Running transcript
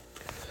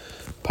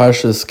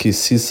Parshas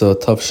Kisisa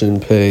Tafshin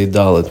Pei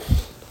Daled.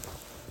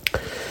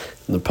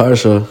 In the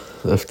Parsha,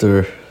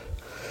 after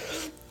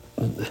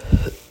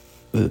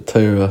the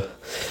Torah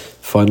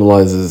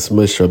finalizes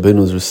Moshe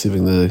Rabbeinu is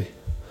receiving the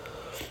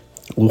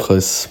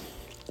Luchos,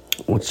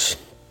 which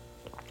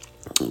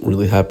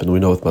really happened, we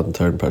know, with Matan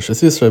Torah and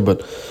Parshas Yisrael,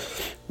 but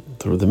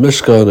through the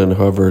Mishkan, and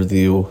however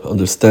you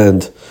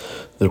understand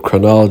the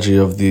chronology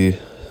of the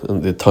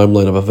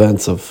timeline of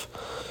events of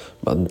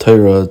Matan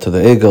Torah to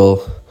the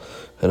Egel,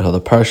 and how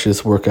the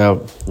parshas work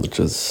out, which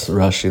is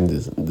Rashi in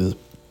this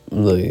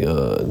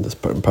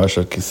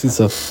Parsha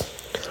Kisisa.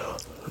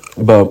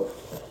 But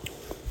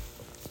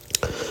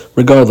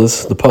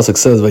regardless, the pasuk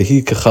says,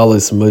 "Vayhi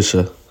kechales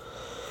Moshe."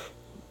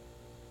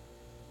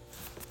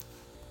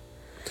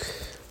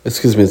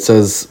 Excuse me, it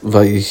says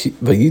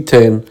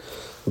Vayiten.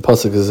 The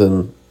pasuk is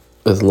in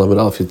Lamed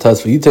Aleph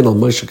Yitaz. Vayiten al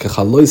Moshe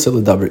kechalois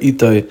ledaber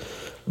itay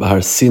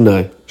bahar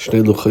Sinai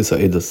shnei luchos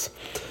ha'edus.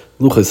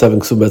 Luchos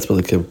having ksub betzim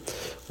b'lekim.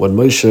 When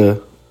Moshe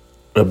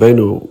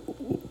Rabbeinu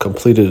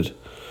completed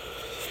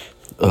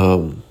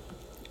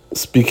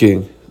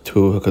speaking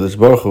to HaKadosh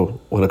Baruch Hu,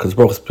 when HaKadosh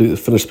Baruch Hu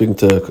finished speaking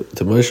to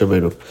Moshe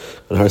Rabbeinu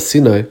on Har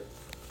Sinai,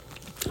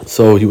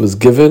 so he was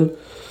given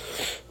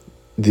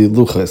the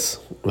Luchos.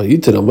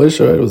 Vayitin al Moshe,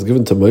 right, was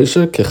given to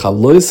Moshe,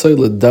 kechaloisai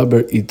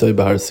ledaber itay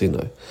b'Har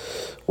Sinai.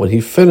 When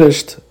he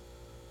finished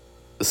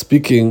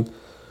speaking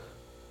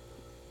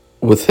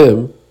with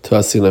him to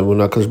Har Sinai, when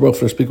HaKadosh Baruch Hu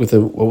finished speaking with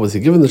him, what was he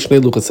given? The Shnei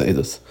Luchos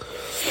Ha'edus.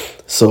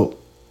 So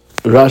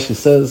Rashi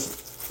says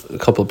a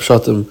couple of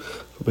pshatim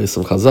based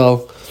on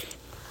Chazal,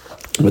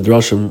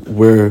 Midrashim,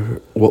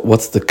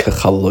 what's the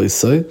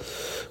kechaloisai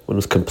when it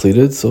was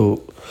completed.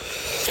 So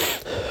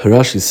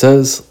Rashi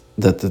says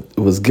that it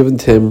was given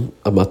to him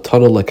a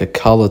matana like a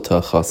kala to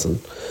a chasen.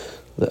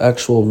 The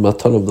actual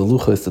matana of the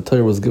luchos, the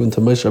Torah, was given to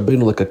Moshe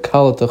Rabbeinu like a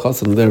kala to a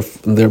chasen,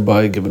 and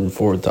thereby given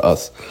forward to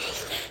us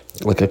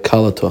like a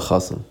kala to a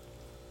chasen.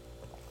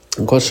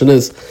 The question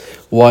is,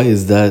 why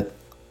is that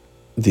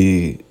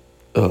the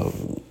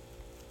mashal?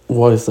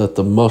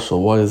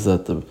 Why is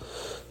that the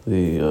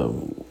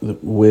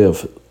way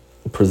of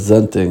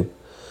presenting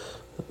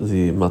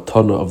the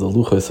matana of the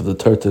luchos of the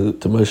Torah to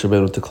Moshe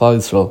Rabbeinu, to Klal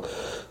Yisrael,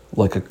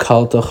 like a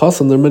kal to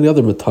chasen? There are many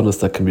other matanas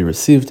that can be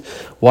received.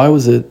 Why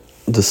was it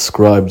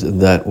described in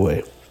that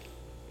way?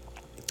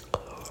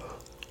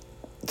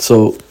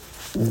 So,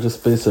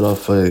 just based it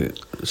off a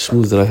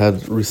shmooze that I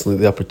had recently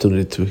the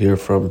opportunity to hear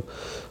from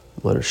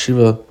my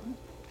Shiva,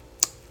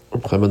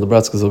 Chaim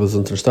Nebraska's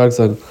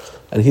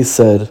and he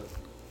said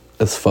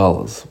as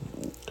follows,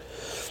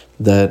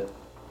 that,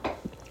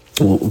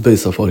 well,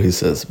 based off what he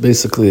says,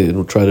 basically, and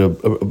we'll try to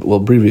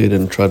abbreviate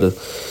and try to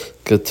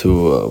get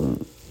to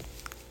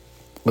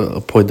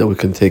a point that we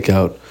can take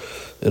out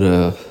in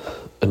a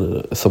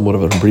somewhat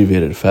of an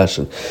abbreviated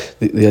fashion.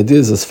 The idea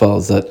is as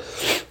follows, that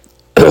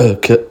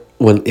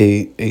when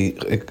a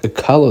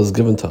kala is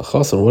given to a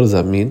chasen, what does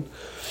that mean?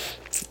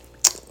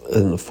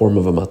 In the form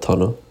of a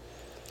matana.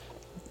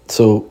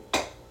 So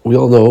we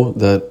all know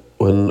that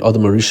when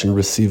Adam Arishan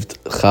received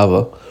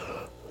Chava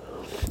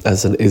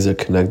as an Ezer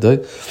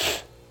Kenegdai,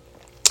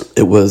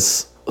 it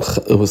was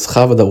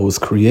Chava that was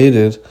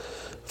created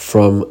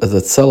from a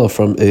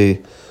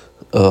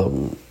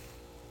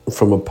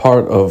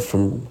part of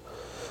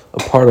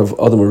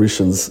Adam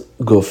Arishan's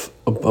guf,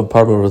 a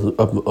part of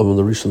Adam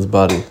Arishan's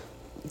body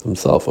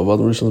himself, It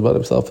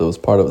was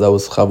part of that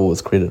was Chava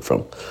was created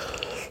from,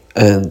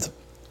 and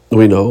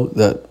we know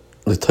that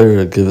the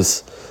Torah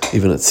gives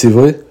even a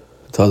tzivui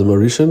to Adam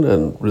Arishan,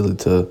 and really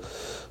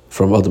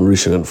from Adam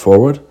Arishan and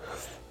forward,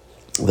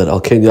 that al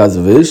ken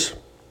yazavish,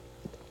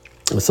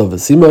 Esav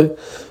v'simai,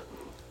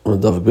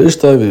 David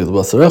b'ishtai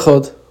v'yilbasar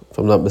echad, if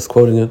I'm not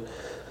misquoting it.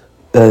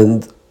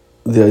 And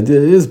the idea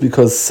is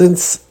because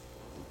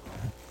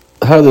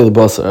how do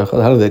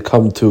they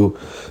come to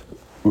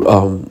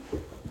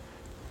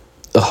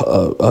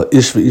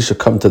ish v'isha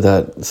come to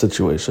that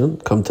situation,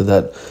 come to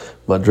that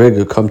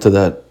madrega, come to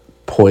that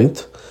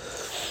point?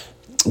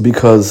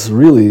 Because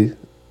really,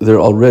 they're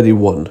already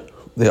one.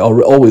 They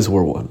always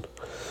were one,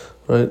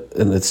 right?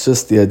 And it's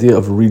just the idea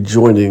of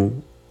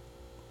rejoining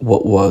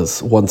what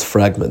was once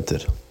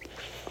fragmented.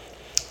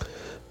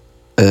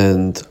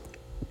 And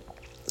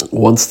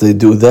once they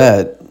do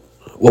that,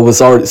 what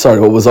was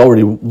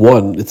already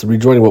one, it's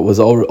rejoining what was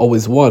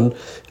always one,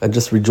 and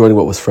just rejoining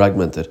what was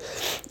fragmented.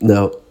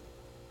 Now,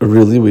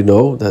 really, we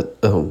know that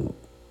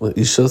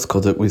Ishas,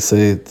 we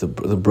say the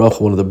brach,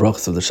 one of the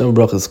brachas of the Shem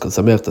brach is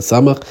Samech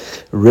Tasamach,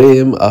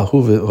 Reim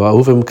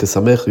Ahuvim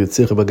Kesamech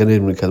Yitzich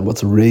Baganim Rikan.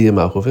 What's Reim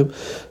Ahuvim?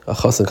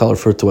 Achas and Kal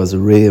referred to as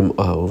Reim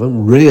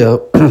Ahuvim. Reya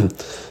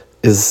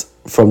is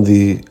from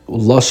the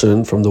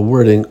lashon, from the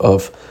wording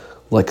of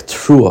like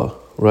trua,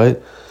 right?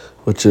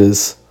 Which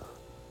is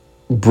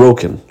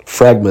broken,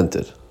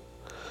 fragmented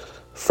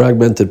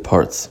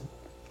parts,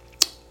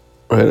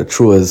 right? A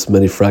trua is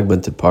many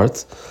fragmented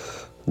parts,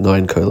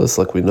 9 kailas,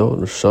 like we know in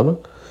Rosh Hashanah.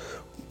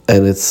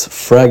 And it's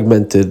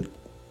fragmented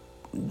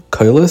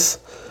kailas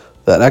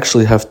that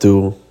actually have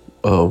to,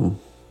 are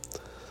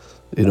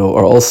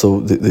also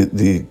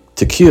the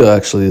tekiah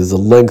actually is the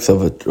length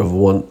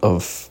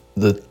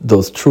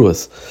those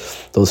truas,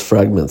 those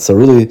fragments. So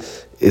really,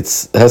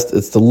 it's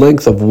the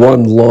length of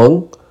one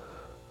long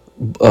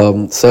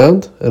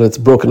sound, and it's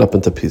broken up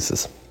into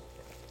pieces.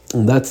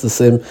 And that's the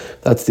same.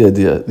 That's the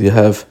idea. You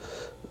have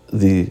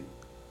the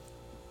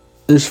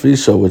Ish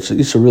v'Isha, which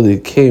Isha really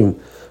came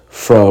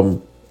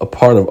from a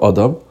part of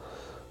Adam,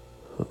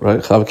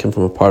 right? Chava came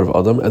from a part of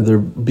Adam, and they're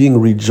being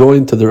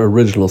rejoined to their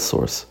original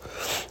source.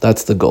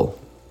 That's the goal.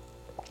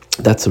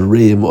 That's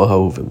Reim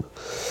Ohavim.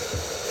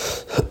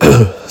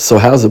 So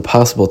how is it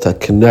possible to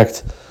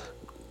connect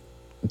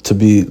to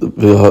be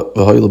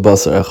V'Ha'il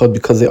Echad?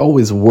 Because they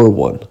always were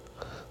one.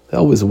 They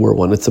always were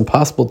one. It's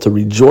impossible to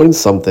rejoin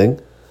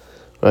something,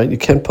 right? You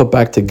can't put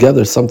back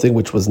together something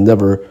which was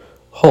never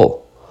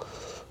whole,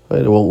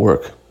 right? It won't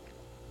work.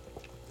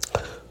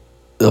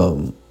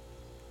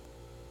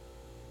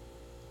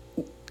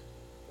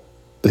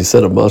 He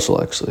said a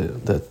mashal actually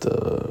that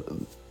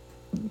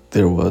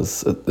there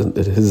was in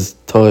his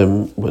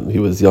time when he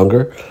was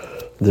younger,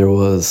 there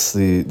was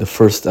the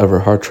first ever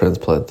heart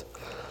transplant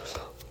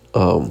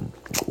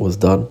was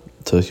done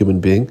to a human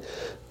being,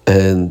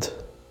 and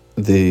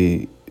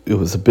it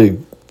was a big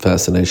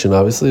fascination.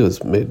 Obviously, it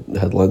was made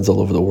headlines all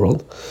over the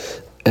world,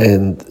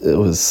 and it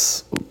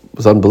was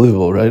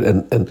unbelievable, right?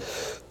 And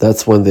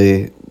that's when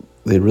they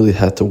really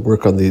had to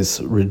work on the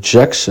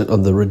rejection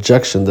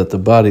that the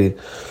body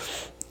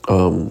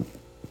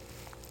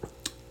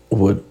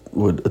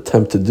would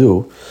attempt to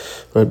do,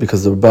 right?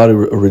 Because the body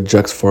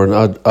rejects foreign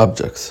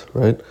objects,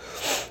 right?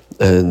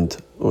 And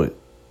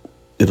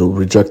it'll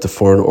reject a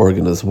foreign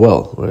organ as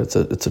well, right? It's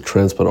a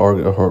transplant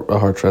organ. A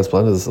heart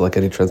transplant is like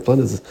any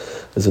transplant is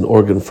an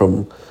organ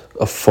from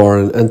a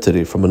foreign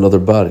entity, from another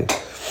body.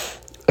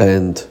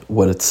 And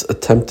when it's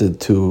attempted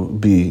to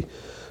be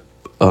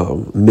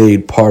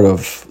made part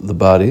of the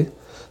body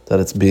that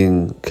it's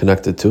being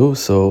connected to,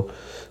 so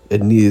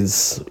it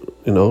needs,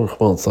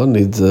 Rahman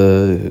needs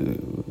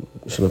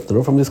shouldn't have to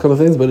know from these kind of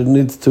things, but the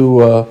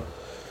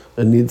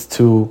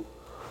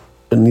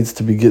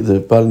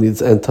body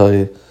needs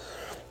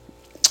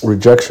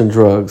anti-rejection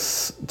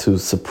drugs to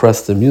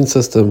suppress the immune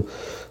system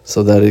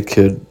so that it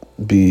could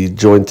be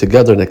joined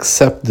together and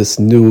accept this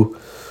new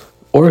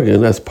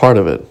organ as part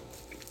of it.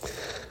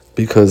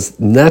 Because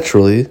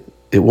naturally,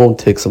 it won't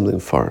take something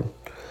foreign.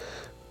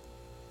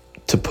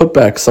 To put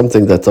back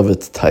something that's of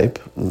its type,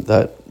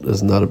 that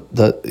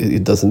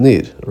it doesn't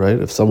need, right?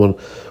 If someone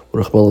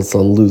would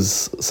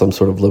lose some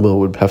sort of limb, it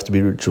would have to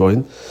be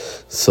rejoined.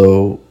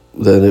 So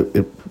then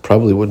it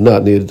probably would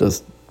not need,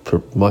 as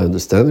per my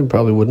understanding,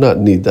 probably would not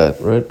need that,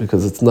 right?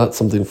 Because it's not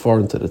something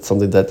foreign to it. It's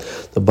something that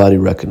the body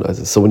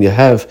recognizes. So when you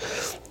have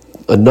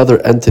another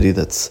entity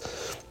that's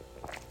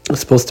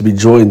supposed to be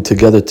joined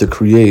together to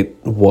create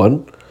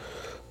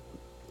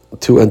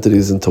two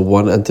entities into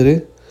one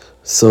entity,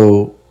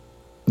 so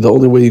the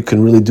only way you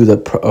can really do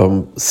that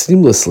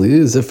seamlessly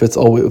is if it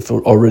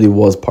already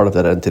was part of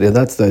that entity. And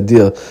that's the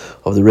idea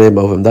of the Reim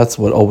Ovim. That's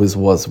what always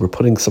was. We're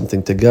putting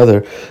something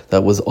together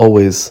that was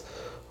always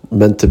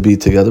meant to be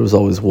together. It was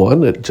always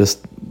one. It just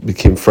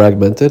became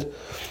fragmented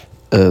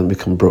and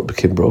became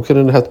broken,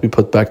 and it had to be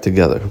put back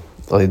together.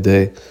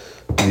 The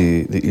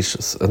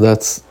Ishus. And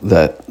that's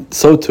that.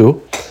 So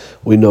too,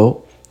 we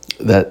know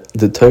that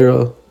the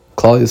Torah,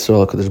 Klal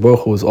Yisrael, Kadosh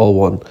Baruch Hu is all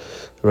one.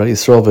 Right?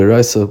 Yisrael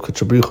ve'Raisa,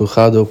 Kuchabrichu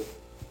Chado.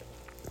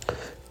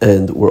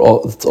 And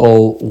it's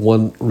all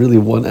one, really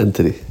one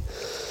entity.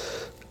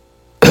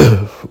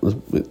 Klal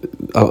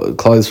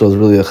Yisrael is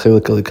really a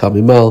chelik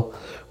kamimal.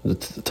 The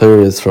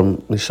Torah is from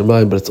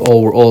Mishamayim, but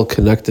we're all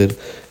connected.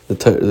 The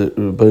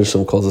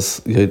Hashem calls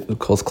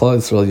Klal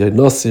Yisrael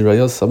Yainasi,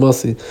 Rayos,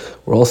 Samasi.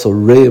 We're also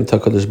Reim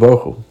Takadosh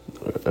Baruch Hu,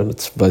 and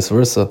it's vice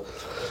versa.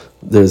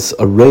 There's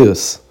a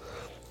Rayos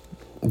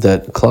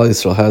that Klal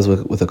Yisrael has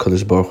with a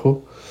Kadosh Baruch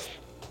Hu,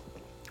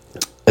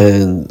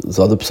 and there's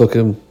other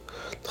psukim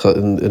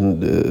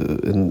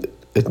in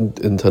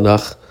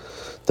Tanakh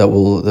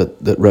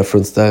that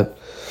reference that,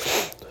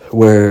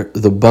 where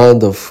the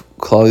bond of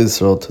Klal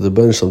Yisrael to the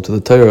Benishlam, to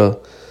the Torah,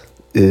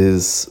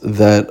 is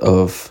that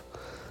of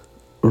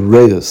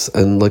Reus.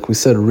 And like we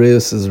said,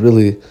 Reus is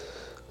really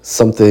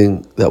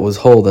something that was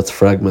whole, that's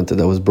fragmented,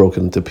 that was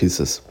broken into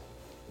pieces.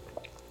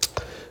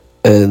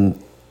 And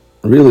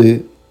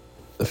really,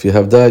 if you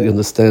have that, you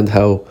understand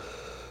how.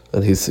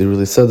 And he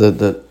really said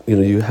that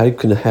how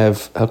can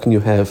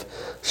you have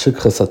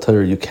shikha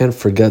satar? You can't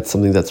forget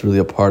something that's really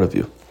a part of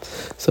you.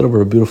 He said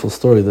over a beautiful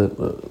story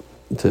that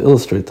to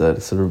illustrate that.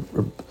 He said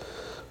Reb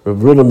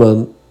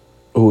Ruderman,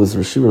 who was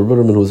Rashiv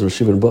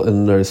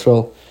in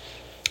Israel,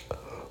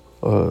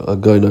 a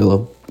guy in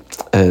Olam,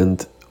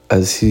 and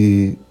as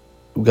he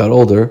got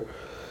older,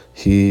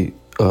 he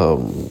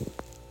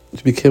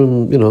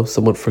became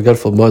somewhat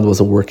forgetful. Mind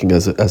wasn't working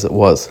as it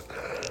was,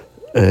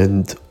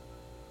 and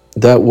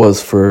that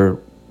was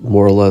for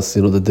more or less,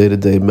 the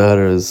day-to-day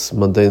matters,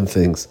 mundane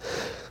things.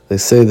 They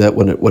say that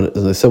when it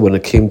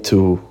came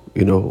to,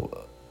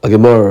 a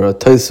Gemara, a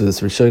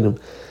Taisus, Rishonim,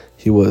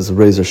 he was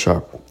razor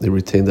sharp. He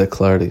retained that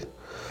clarity.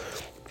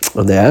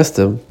 And they asked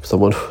him,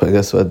 someone I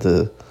guess who had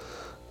the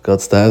got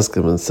to ask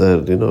him and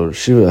said,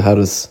 Shiva, how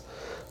does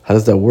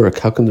that work?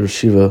 How can the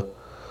Shiva,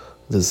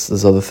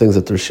 there's other things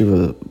that the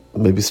Shiva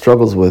maybe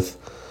struggles with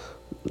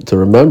to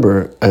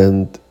remember,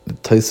 and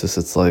Taisus,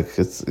 it's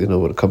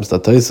when it comes to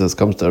Taisus,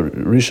 comes to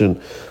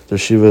Rishon, the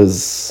Shiva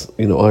is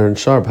iron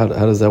sharp. How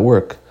does that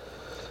work?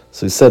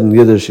 So he said in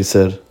Yiddish, he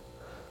said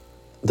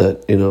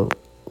that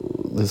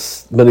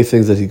there's many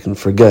things that he can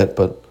forget,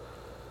 but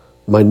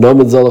my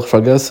nomen zalach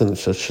vergessen,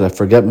 should I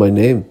forget my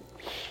name?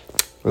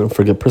 I don't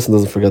forget. Person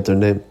doesn't forget their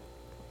name.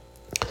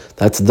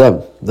 That's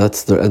them.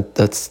 That's their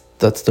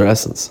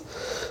essence.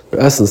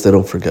 Their essence they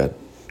don't forget,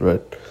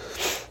 right?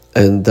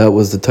 And that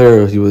was the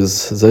Torah. He was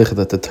zeicha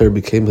that the Torah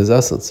became his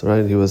essence,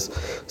 right? He was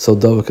so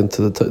dovek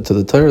into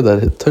the Torah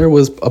that the Torah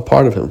was a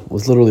part of him.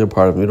 Was literally a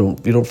part of him.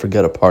 You don't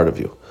forget a part of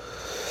you.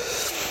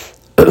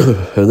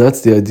 And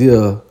that's the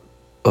idea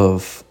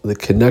of the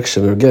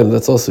connection. Again,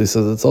 that's also, he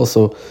says, it's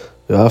also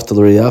we're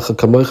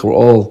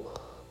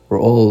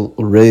all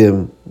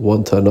reim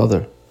one to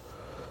another.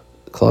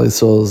 Klal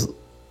Yisrael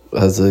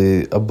has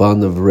a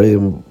bond of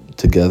reim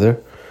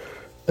together,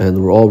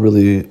 and we're all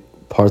really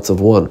parts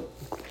of one.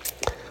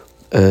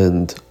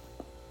 And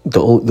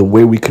the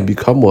way we can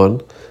become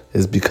one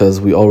is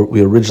because we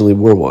originally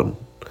were one.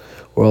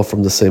 We're all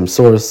from the same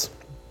source.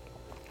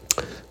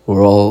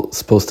 We're all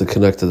supposed to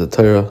connect to the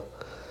Torah,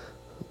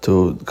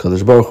 to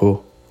Kadosh Baruch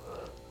Hu,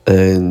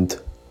 and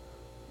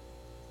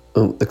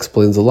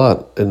explains a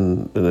lot,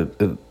 and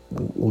it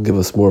will give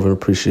us more of an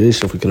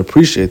appreciation if we can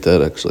appreciate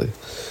that, actually,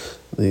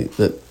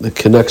 the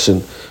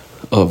connection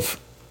of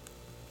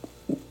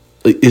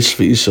Ish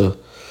v'Isha,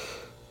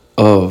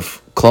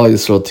 of Klal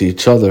Yisrael to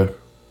each other,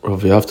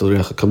 of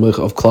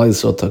Klal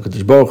Yisrael to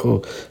HaKadosh Baruch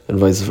Hu, and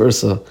vice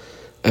versa,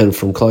 and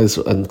from Klal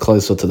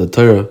Yisrael to the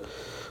Torah.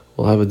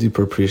 We'll have a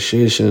deeper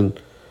appreciation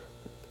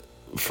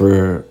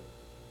for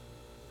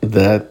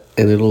that,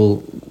 and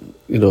it'll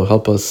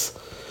help us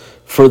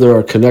further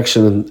our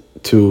connection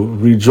to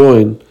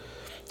rejoin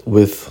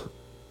with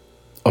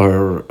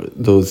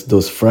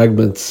those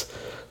fragments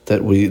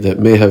that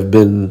may have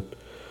been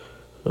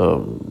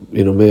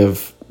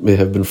may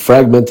have been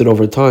fragmented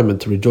over time, and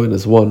to rejoin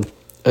as one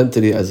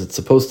entity as it's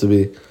supposed to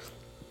be,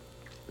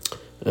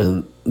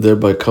 and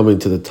thereby coming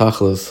to the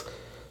tachlis,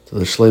 to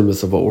the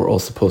shleimus of what we're all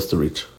supposed to reach.